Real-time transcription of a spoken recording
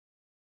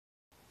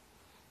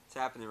What's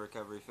happening,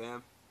 Recovery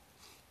fam?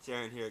 It's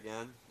Aaron here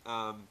again.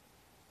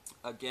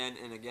 Again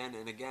and again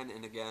and again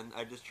and again.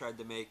 I just tried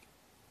to make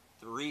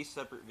 3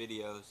 separate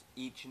videos.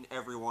 Each and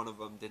every one of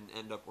them didn't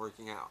end up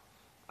working out.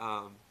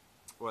 Um,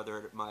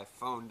 whether my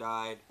phone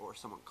died, or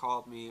someone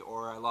called me,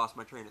 or I lost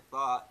my train of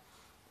thought,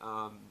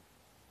 um,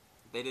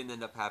 they didn't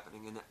end up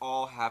happening. And it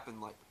all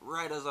happened like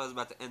right as I was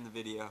about to end the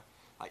video,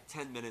 like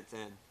 10 minutes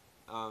in.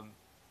 Um,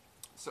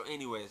 so,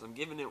 anyways, I'm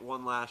giving it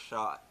one last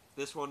shot. If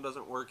this one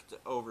doesn't work, it's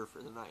over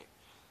for the night.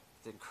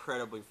 It's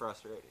incredibly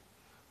frustrating.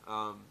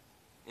 Um,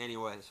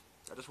 anyways,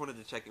 I just wanted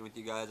to check in with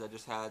you guys. I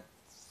just had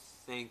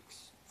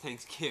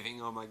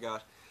Thanksgiving. Oh my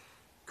gosh,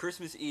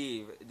 Christmas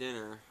Eve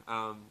dinner.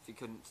 If you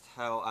couldn't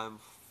tell, I'm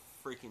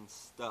freaking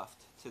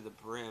stuffed to the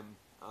brim.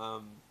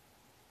 I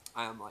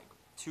am like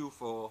too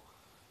full.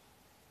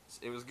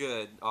 It was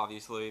good,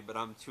 obviously, but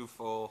I'm too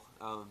full.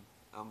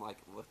 I'm like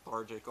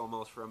lethargic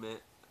almost from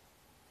it.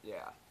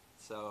 Yeah.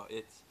 So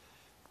it's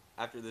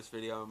after this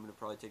video, I'm gonna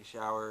probably take a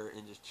shower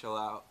and just chill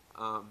out.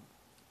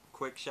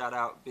 Quick shout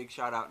out, big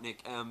shout out,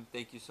 Nick M.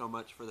 Thank you so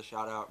much for the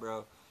shout out,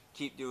 bro.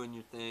 Keep doing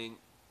your thing.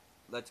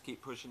 Let's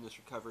keep pushing this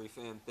recovery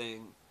fam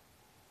thing.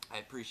 I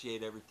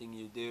appreciate everything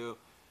you do,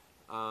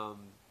 um,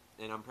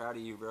 and I'm proud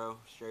of you, bro.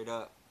 Straight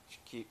up,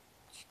 keep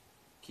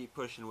keep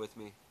pushing with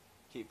me.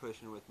 Keep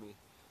pushing with me.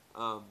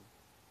 Um,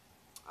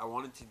 I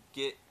wanted to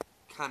get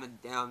kind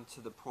of down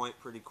to the point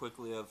pretty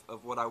quickly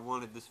of what I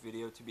wanted this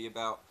video to be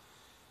about.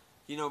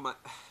 You know,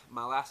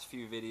 my last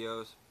few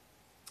videos,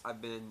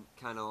 I've been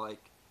kind of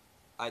like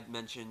I'd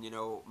mention,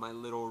 my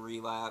little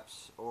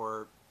relapse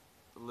or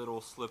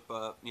little slip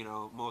up,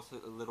 most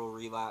of the little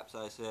relapse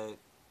I say,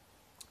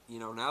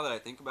 now that I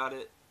think about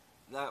it,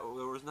 that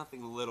there was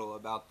nothing little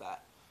about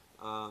that.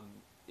 Um,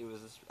 it was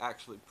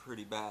actually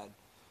pretty bad.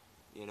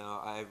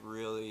 I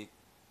really,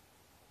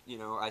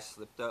 I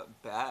slipped up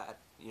bad,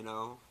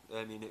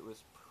 I mean, it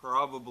was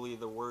probably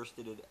the worst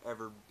it had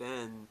ever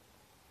been,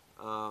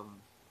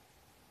 um,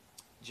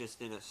 just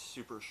in a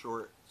super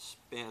short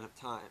span of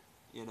time,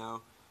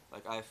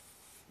 like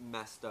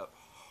messed up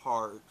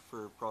hard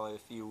for probably a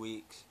few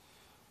weeks.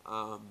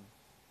 Um,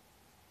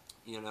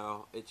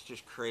 it's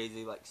just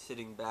crazy, like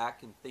sitting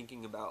back and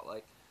thinking about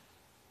like,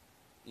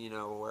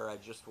 where I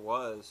just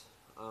was.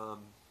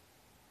 Um,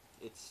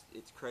 it's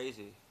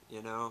crazy,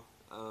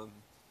 Um,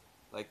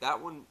 like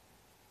that one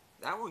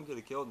could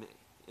have killed me.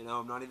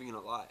 I'm not even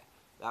gonna lie.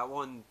 That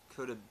one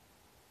could have.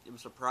 I'm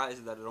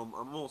surprised that I'm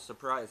almost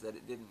surprised that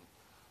it didn't.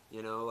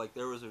 Like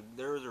there was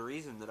a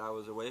reason that I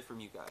was away from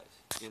you guys.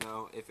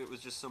 If it was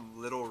just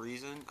some little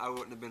reason, I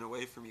wouldn't have been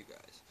away from you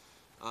guys.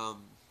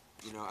 Um,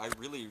 I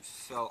really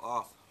fell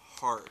off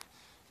hard.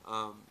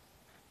 Um,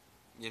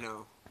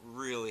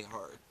 really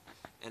hard,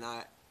 and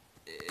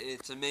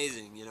it's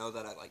amazing,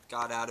 that I like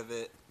got out of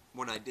it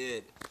when I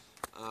did.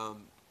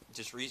 Um,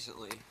 just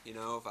recently,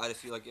 if I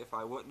feel like if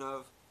I wouldn't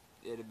have,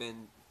 it'd have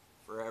been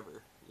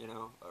forever,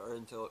 or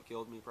until it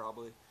killed me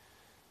probably.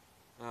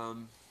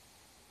 Um,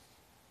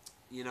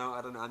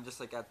 I don't know. I'm just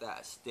like at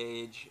that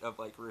stage of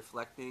like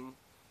reflecting.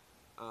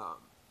 Um,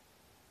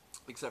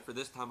 except for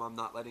this time, I'm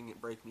not letting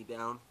it break me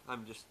down.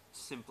 I'm just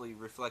simply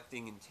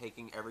reflecting and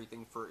taking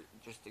everything for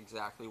just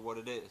exactly what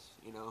it is.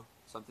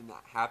 Something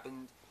that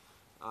happened,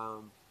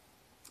 um,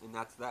 and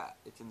that's that.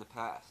 It's in the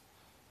past,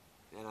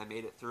 and I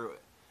made it through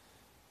it.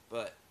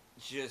 But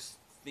just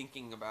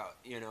thinking about,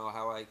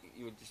 how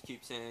you would just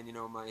keep saying,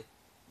 my,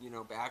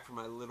 back from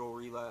my little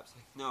relapse.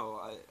 Like, no,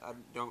 I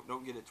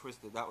don't get it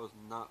twisted. That was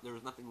not. There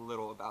was nothing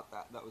little about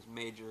that. That was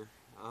major.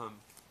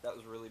 That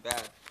was really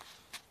bad.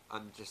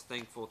 I'm just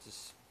thankful to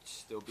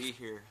still be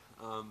here.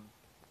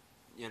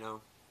 You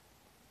know,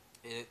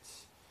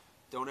 it's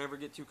don't ever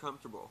get too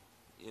comfortable.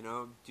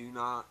 Do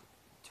not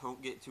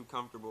don't get too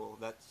comfortable.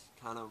 That's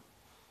kind of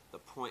the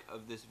point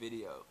of this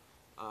video.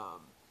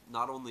 Um,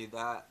 Not only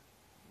that,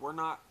 we're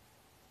not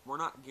we're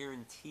not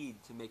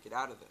guaranteed to make it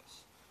out of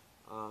this.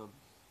 Um,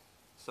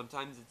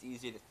 Sometimes it's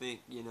easy to think,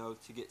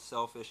 to get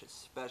selfish,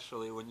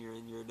 especially when you're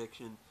in your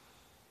addiction,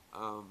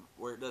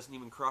 where it doesn't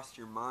even cross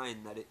your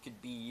mind that it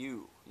could be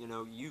you.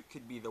 You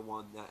could be the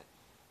one that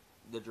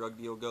the drug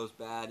deal goes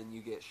bad and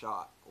you get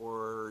shot,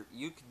 or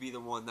you could be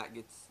the one that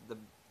gets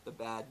the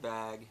bad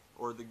bag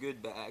or the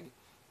good bag,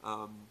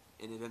 um,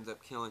 and it ends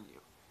up killing you.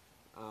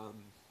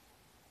 Um,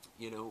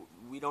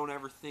 we don't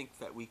ever think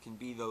that we can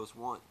be those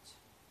ones,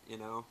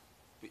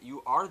 but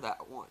you are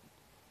that one.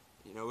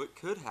 It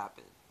could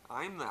happen.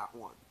 I'm that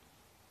one.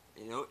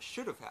 It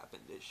should have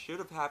happened. It should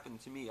have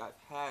happened to me. I've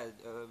had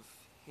a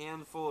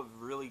handful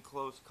of really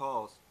close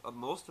calls.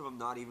 Most of them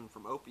not even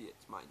from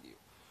opiates, mind you.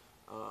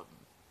 Um,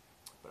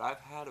 but I've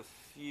had a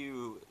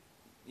few,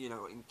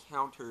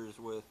 encounters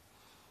with,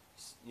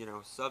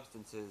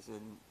 substances,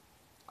 and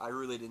I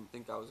really didn't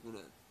think I was gonna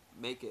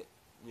make it.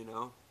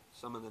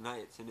 Some of the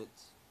nights, and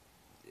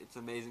it's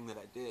amazing that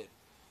I did.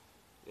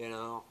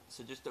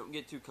 So just don't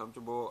get too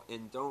comfortable,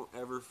 and don't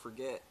ever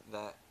forget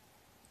that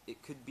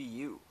it could be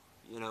you.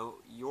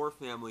 Your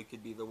family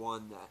could be the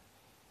one that,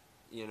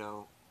 you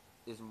know,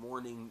 is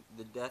mourning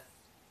the death,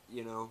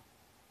 the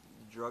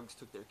drugs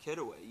took their kid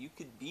away. You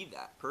could be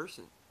that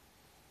person.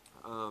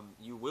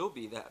 You will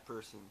be that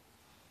person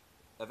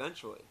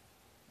eventually.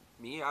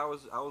 Me, I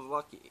was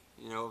lucky.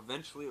 You know,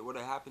 eventually it would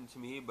have happened to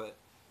me, but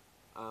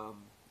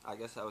I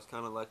guess I was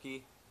kind of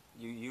lucky.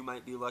 You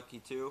might be lucky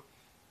too,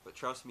 but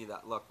trust me,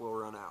 that luck will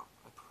run out.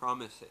 I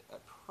promise it. I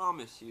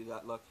promise you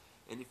that luck.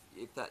 And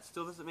if that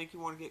still doesn't make you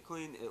want to get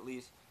clean, at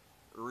least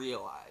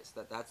realize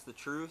that that's the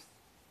truth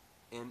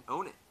and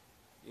own it.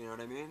 You know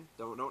what I mean?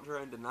 Don't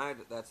try and deny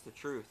that that's the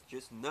truth.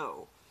 Just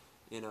know,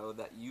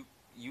 that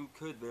you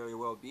could very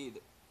well be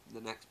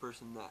the next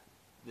person that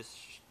this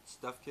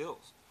stuff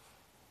kills.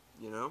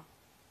 You know,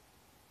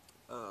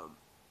 um,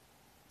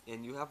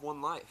 and you have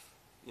one life.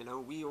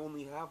 We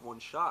only have one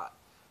shot.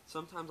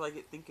 Sometimes I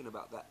get thinking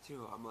about that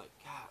too. I'm like,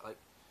 God, like,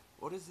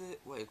 what is it?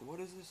 Like, what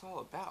is this all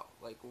about?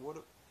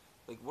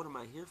 What am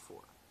I here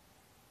for?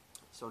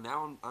 So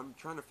now I'm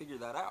trying to figure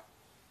that out.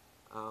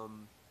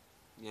 Um,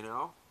 you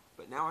know,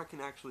 but now I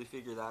can actually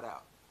figure that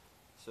out.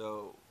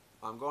 So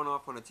I'm going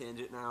off on a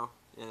tangent now,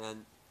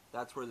 and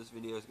that's where this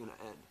video is going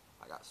to end.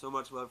 I got so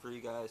much love for you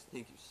guys.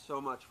 Thank you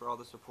so much for all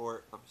the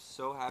support. I'm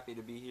so happy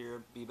to be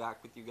here, be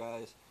back with you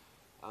guys.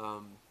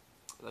 Um,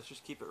 let's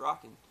just keep it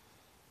rocking.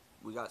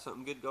 We got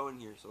something good going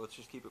here, so let's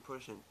just keep it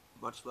pushing.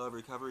 Much love,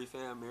 Recovery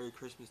fam. Merry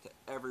Christmas to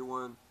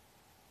everyone.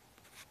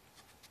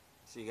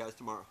 See you guys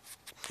tomorrow.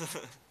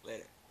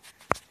 Later.